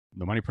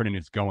the money printing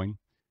is going,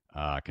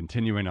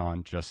 continuing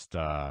on,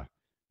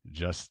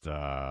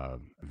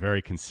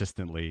 very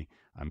consistently.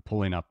 I'm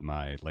pulling up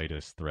my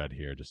latest thread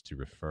here just to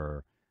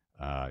refer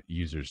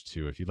users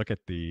to. If you look at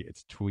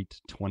it's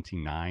tweet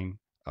 29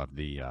 of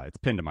it's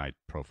pinned to my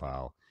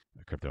profile,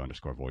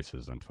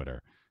 crypto_voices on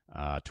Twitter.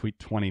 Tweet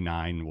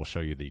 29 will show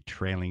you the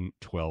trailing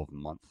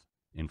 12-month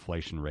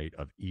inflation rate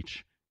of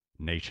each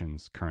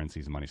nation's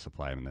currency's money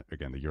supply. And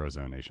again, the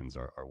Eurozone nations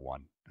are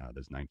one.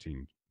 There's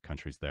 19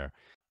 countries there.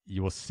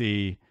 You will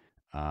see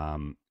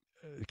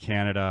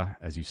Canada,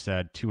 as you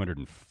said,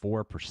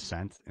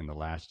 204% in the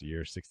last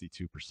year,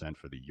 62%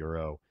 for the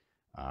euro,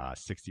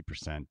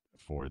 60%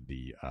 for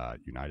the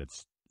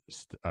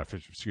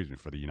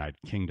for the United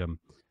Kingdom,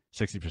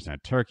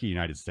 60% Turkey.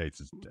 United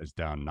States is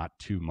down not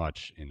too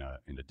much in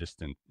a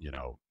distant,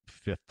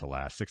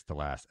 sixth to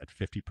last at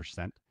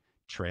 50%,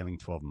 trailing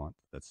 12-month.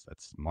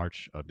 That's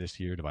March of this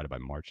year divided by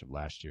March of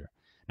last year.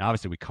 Now,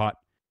 obviously, we caught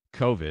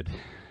COVID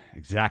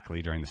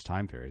exactly during this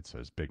time period, so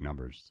there's big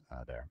numbers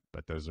there.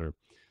 But those are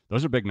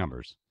big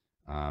numbers.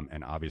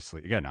 And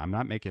obviously, again, I'm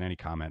not making any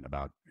comment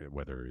about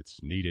whether it's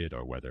needed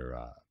or whether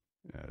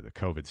the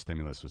COVID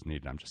stimulus was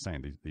needed. I'm just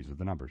saying these are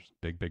the numbers,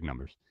 big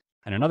numbers.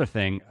 And another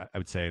thing, I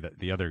would say that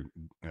the other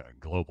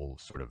global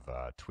sort of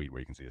tweet where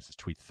you can see this is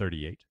tweet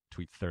 38.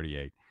 Tweet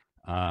 38.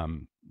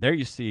 There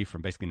you see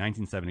from basically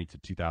 1970 to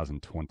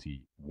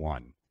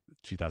 2021,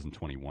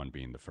 2021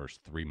 being the first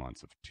 3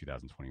 months of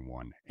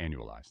 2021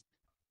 annualized.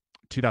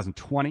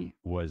 2020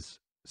 was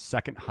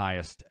second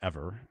highest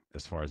ever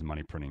as far as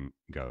money printing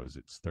goes.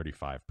 It's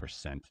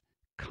 35%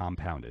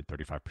 compounded,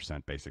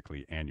 35%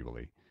 basically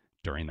annually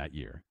during that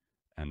year.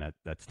 And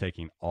that's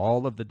taking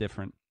all of the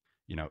different,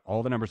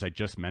 all the numbers I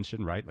just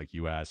mentioned, right? Like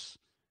US,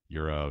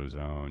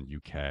 Eurozone,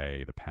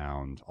 UK, the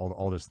pound,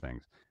 all those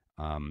things.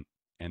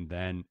 And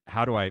then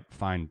how do I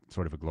find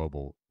sort of a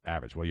global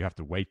average? Well, you have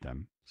to weight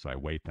them. So I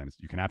weight them.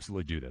 You can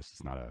absolutely do this.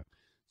 It's not a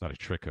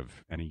trick of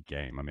any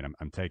game. I mean,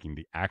 I'm taking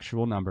the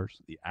actual numbers,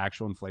 the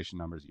actual inflation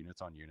numbers,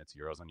 units on units,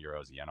 euros on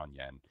euros, yen on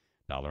yen,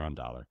 dollar on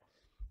dollar.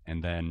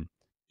 And then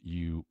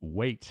you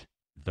weight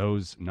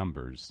those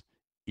numbers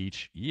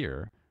each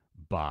year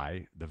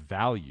by the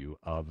value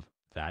of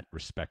that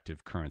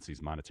respective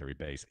currency's monetary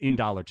base in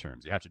dollar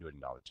terms. You have to do it in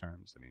dollar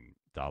terms. I mean,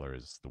 dollar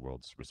is the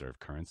world's reserve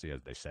currency,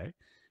 as they say.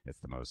 It's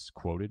the most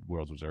quoted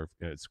world's reserve.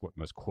 It's the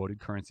most quoted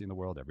currency in the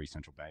world. Every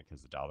central bank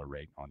has the dollar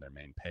rate on their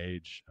main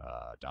page.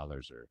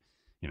 Dollars are,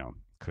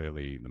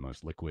 clearly the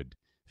most liquid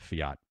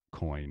fiat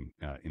coin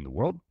in the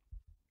world.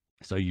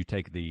 So you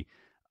take the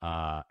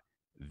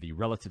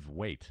relative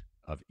weight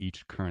of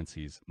each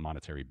currency's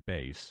monetary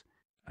base.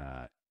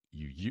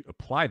 You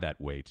apply that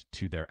weight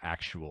to their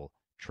actual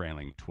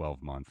trailing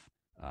 12-month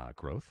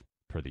growth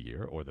per the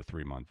year, or the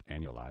 3-month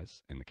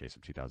annualized in the case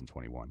of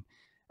 2021.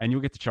 And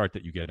you'll get the chart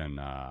that you get in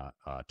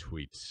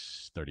tweet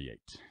 38.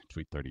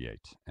 Tweet 38.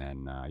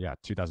 And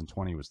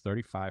 2020 was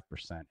 35%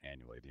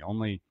 annually.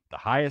 The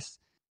highest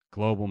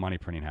global money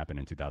printing happened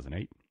in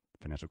 2008,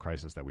 financial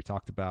crisis that we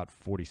talked about,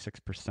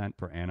 46%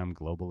 per annum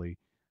globally.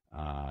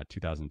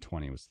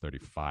 2020 was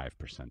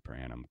 35% per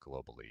annum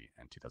globally,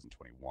 and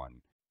 2021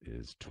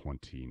 is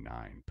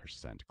 29%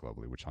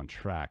 globally, which on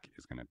track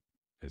is going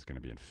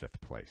to be in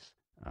fifth place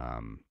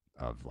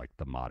of like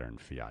the modern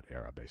fiat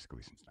era,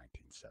 basically since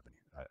 1970.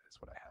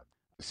 That's what I have.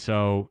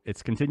 So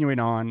it's continuing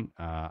on.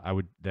 I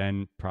would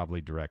then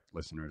probably direct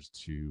listeners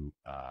to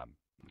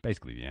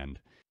basically the end.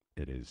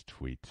 It is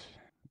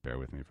bear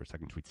with me for a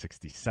second, tweet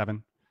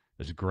 67.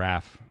 There's a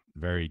graph,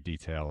 very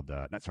detailed,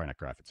 not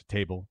graph, it's a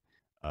table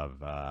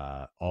of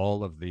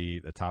all of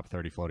the top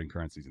 30 floating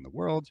currencies in the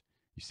world.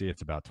 You see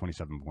it's about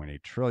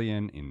 27.8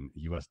 trillion in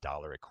US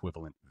dollar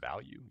equivalent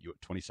value,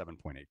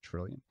 27.8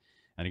 trillion.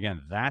 And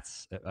again,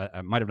 that's,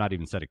 I might have not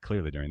even said it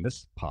clearly during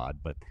this pod,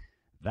 but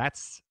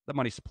that's the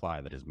money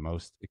supply that is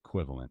most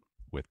equivalent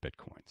with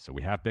Bitcoin. So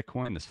we have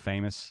Bitcoin, this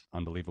famous,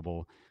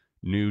 unbelievable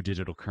new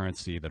digital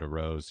currency that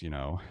arose,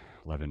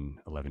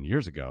 11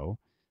 years ago,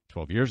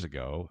 12 years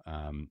ago.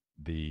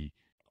 The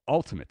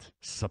ultimate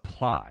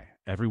supply,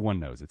 everyone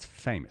knows, it's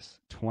famous,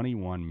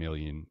 21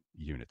 million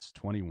units,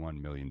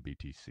 21 million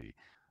BTC.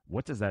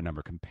 What does that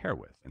number compare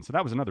with? And so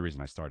that was another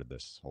reason I started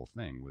this whole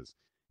thing was,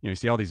 you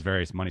see all these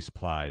various money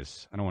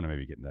supplies. I don't want to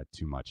maybe get into that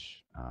too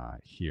much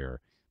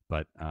here,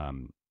 but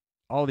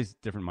all these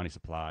different money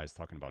supplies,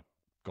 talking about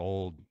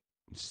gold,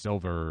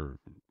 silver,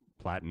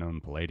 platinum,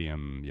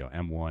 palladium,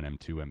 M1,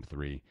 M2,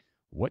 M3.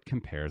 What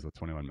compares with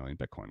 21 million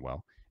Bitcoin?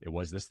 Well, it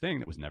was this thing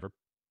that was never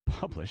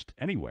published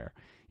anywhere.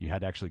 You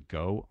had to actually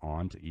go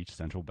on to each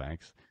central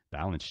bank's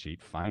balance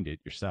sheet, find it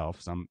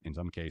yourself. In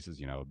some cases,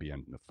 it'd be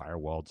in the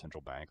firewalled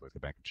central bank, like the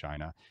Bank of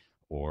China,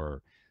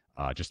 or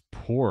just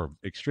poor,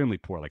 extremely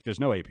poor. Like there's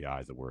no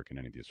APIs that work in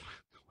any of these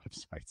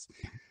websites.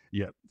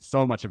 Yeah,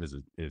 so much of it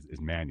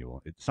is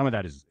manual. Some of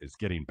that is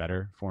getting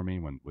better for me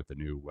with the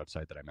new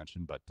website that I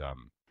mentioned, but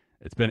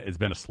it's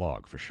been a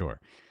slog for sure.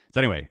 So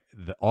anyway,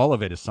 all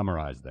of it is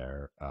summarized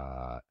there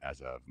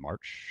as of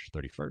March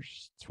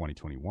 31st,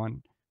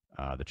 2021.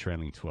 The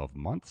trailing 12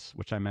 months,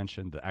 which I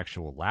mentioned, the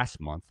actual last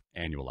month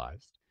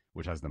annualized,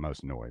 which has the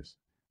most noise.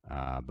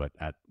 But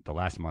at the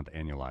last month,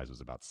 annualized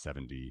was about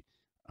 72%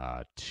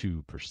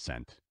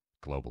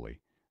 globally.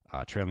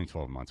 Trailing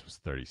 12 months was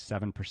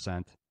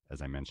 37%,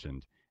 as I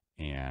mentioned.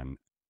 And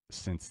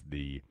since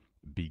the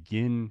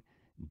begin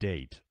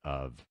date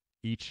of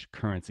each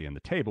currency on the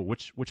table,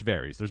 which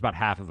varies, there's about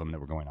half of them that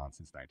were going on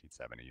since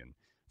 1970, and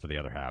for the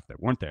other half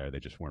that weren't there, they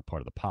just weren't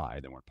part of the pie.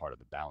 They weren't part of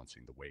the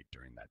balancing the weight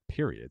during that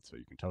period. So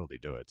you can totally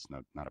do it. It's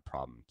not a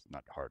problem. It's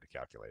not hard to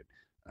calculate.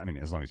 I mean,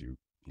 as long as you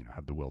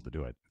have the will to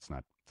do it, it's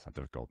not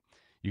difficult.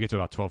 You get to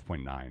about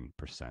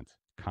 12.9%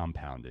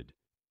 compounded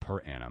per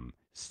annum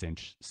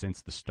since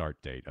the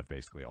start date of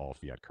basically all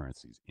fiat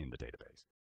currencies in the database.